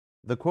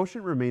The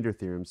quotient remainder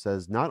theorem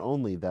says not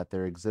only that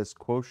there exist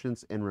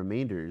quotients and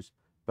remainders,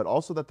 but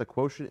also that the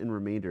quotient and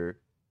remainder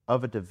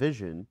of a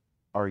division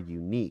are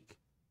unique.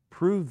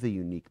 Prove the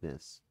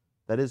uniqueness.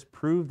 That is,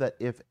 prove that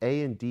if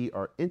a and d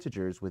are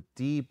integers with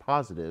d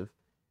positive,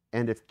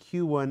 and if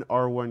q1,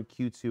 r1,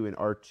 q2, and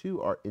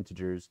r2 are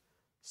integers,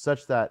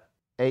 such that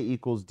a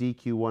equals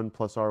dq1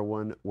 plus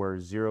r1, where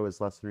 0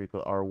 is less than or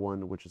equal to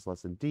r1, which is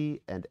less than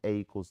d, and a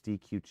equals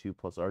dq2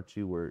 plus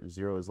r2, where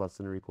 0 is less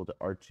than or equal to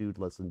r2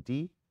 less than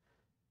d,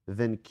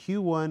 then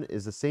q1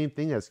 is the same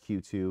thing as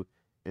q2,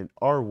 and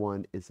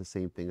r1 is the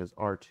same thing as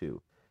r2.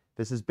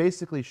 This is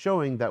basically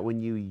showing that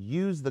when you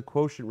use the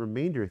quotient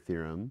remainder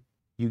theorem,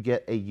 you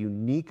get a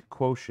unique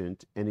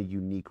quotient and a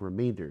unique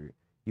remainder.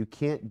 You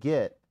can't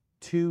get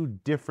two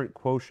different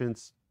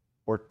quotients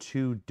or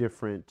two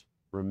different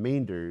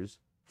remainders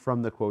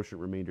from the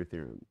quotient remainder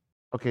theorem.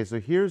 Okay, so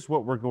here's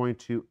what we're going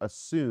to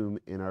assume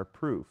in our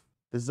proof.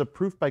 This is a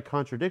proof by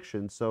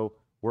contradiction, so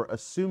we're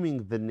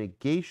assuming the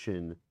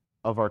negation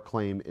of our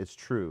claim is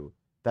true.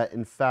 That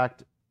in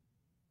fact,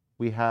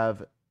 we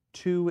have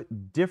two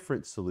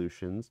different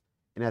solutions,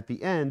 and at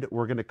the end,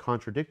 we're going to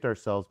contradict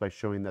ourselves by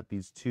showing that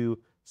these two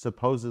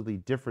supposedly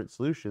different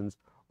solutions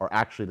are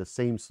actually the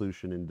same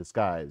solution in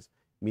disguise,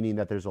 meaning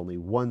that there's only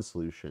one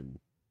solution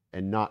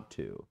and not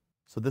two.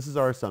 So this is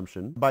our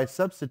assumption. By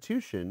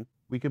substitution,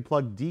 we can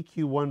plug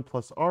dq1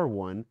 plus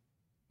r1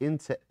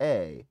 into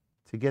A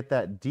to get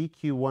that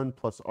dq1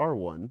 plus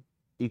r1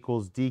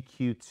 equals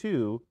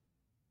dq2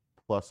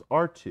 plus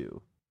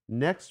r2.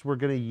 Next, we're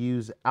going to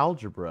use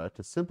algebra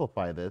to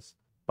simplify this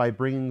by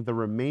bringing the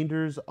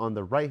remainders on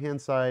the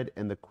right-hand side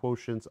and the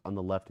quotients on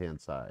the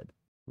left-hand side.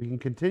 We can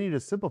continue to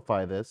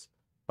simplify this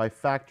by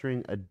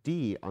factoring a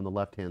d on the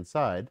left-hand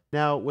side.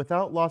 Now,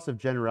 without loss of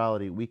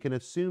generality, we can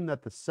assume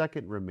that the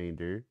second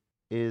remainder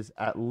is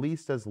at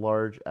least as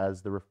large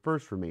as the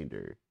first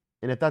remainder.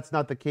 And if that's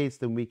not the case,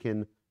 then we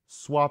can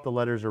swap the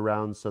letters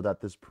around so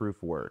that this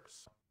proof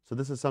works. So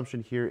this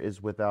assumption here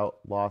is without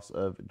loss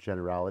of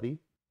generality.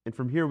 And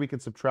from here, we can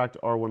subtract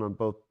r1 on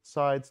both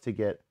sides to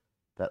get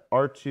that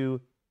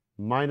r2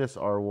 minus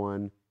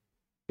r1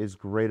 is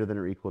greater than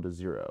or equal to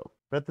 0.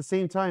 But at the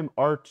same time,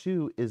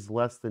 r2 is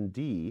less than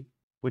d,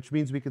 which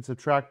means we can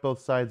subtract both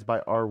sides by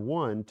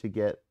r1 to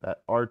get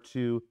that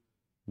r2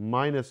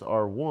 minus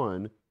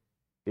r1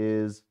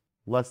 is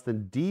less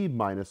than d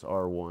minus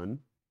r1,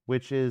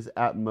 which is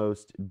at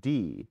most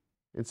d.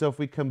 And so if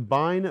we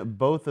combine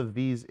both of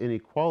these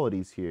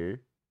inequalities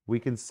here, we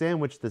can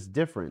sandwich this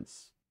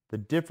difference. The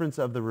difference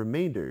of the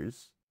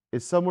remainders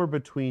is somewhere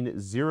between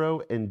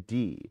 0 and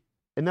d.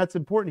 And that's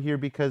important here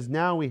because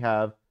now we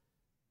have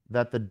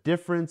that the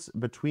difference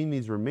between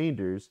these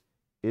remainders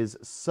is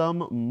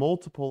some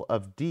multiple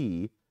of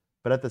d,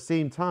 but at the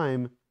same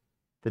time,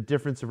 the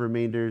difference of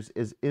remainders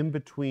is in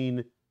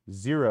between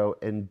 0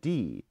 and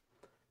d.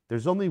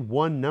 There's only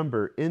one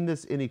number in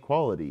this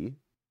inequality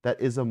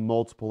that is a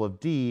multiple of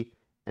d,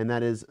 and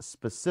that is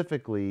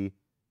specifically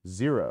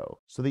 0.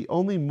 So the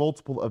only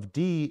multiple of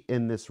d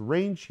in this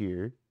range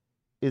here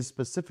is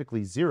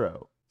specifically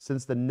 0,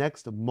 since the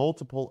next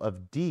multiple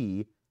of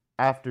d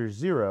after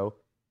 0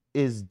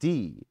 is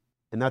d,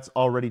 and that's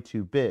already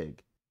too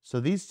big. So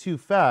these two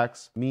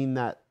facts mean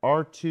that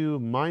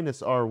r2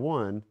 minus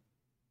r1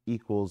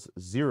 equals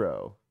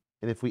 0.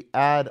 And if we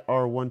add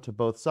r1 to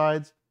both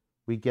sides,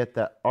 we get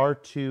that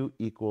r2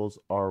 equals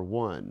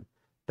r1.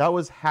 That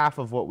was half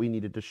of what we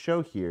needed to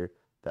show here,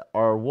 that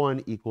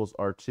r1 equals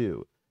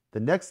r2. The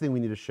next thing we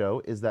need to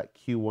show is that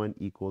q1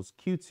 equals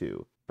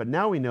q2. But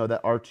now we know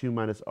that r2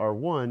 minus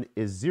r1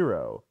 is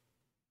 0.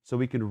 So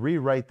we can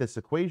rewrite this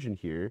equation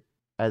here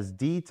as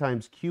d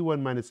times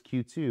q1 minus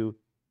q2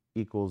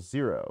 equals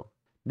 0.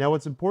 Now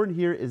what's important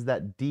here is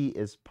that d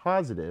is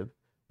positive,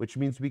 which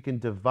means we can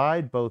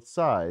divide both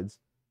sides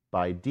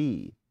by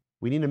d.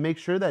 We need to make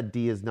sure that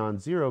d is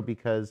non-zero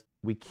because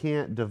we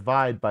can't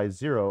divide by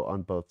 0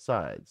 on both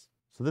sides.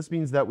 So this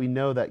means that we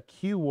know that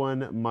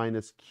q1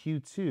 minus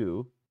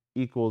q2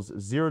 equals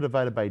 0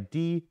 divided by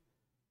d,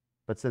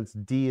 but since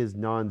d is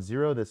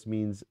non-zero, this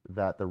means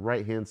that the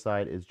right-hand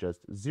side is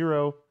just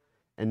 0,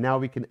 and now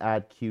we can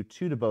add q2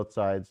 to both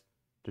sides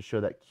to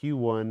show that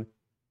q1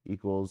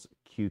 equals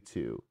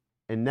q2.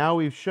 And now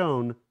we've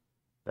shown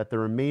that the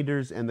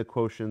remainders and the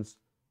quotients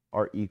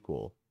are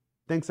equal.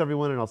 Thanks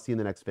everyone, and I'll see you in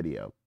the next video.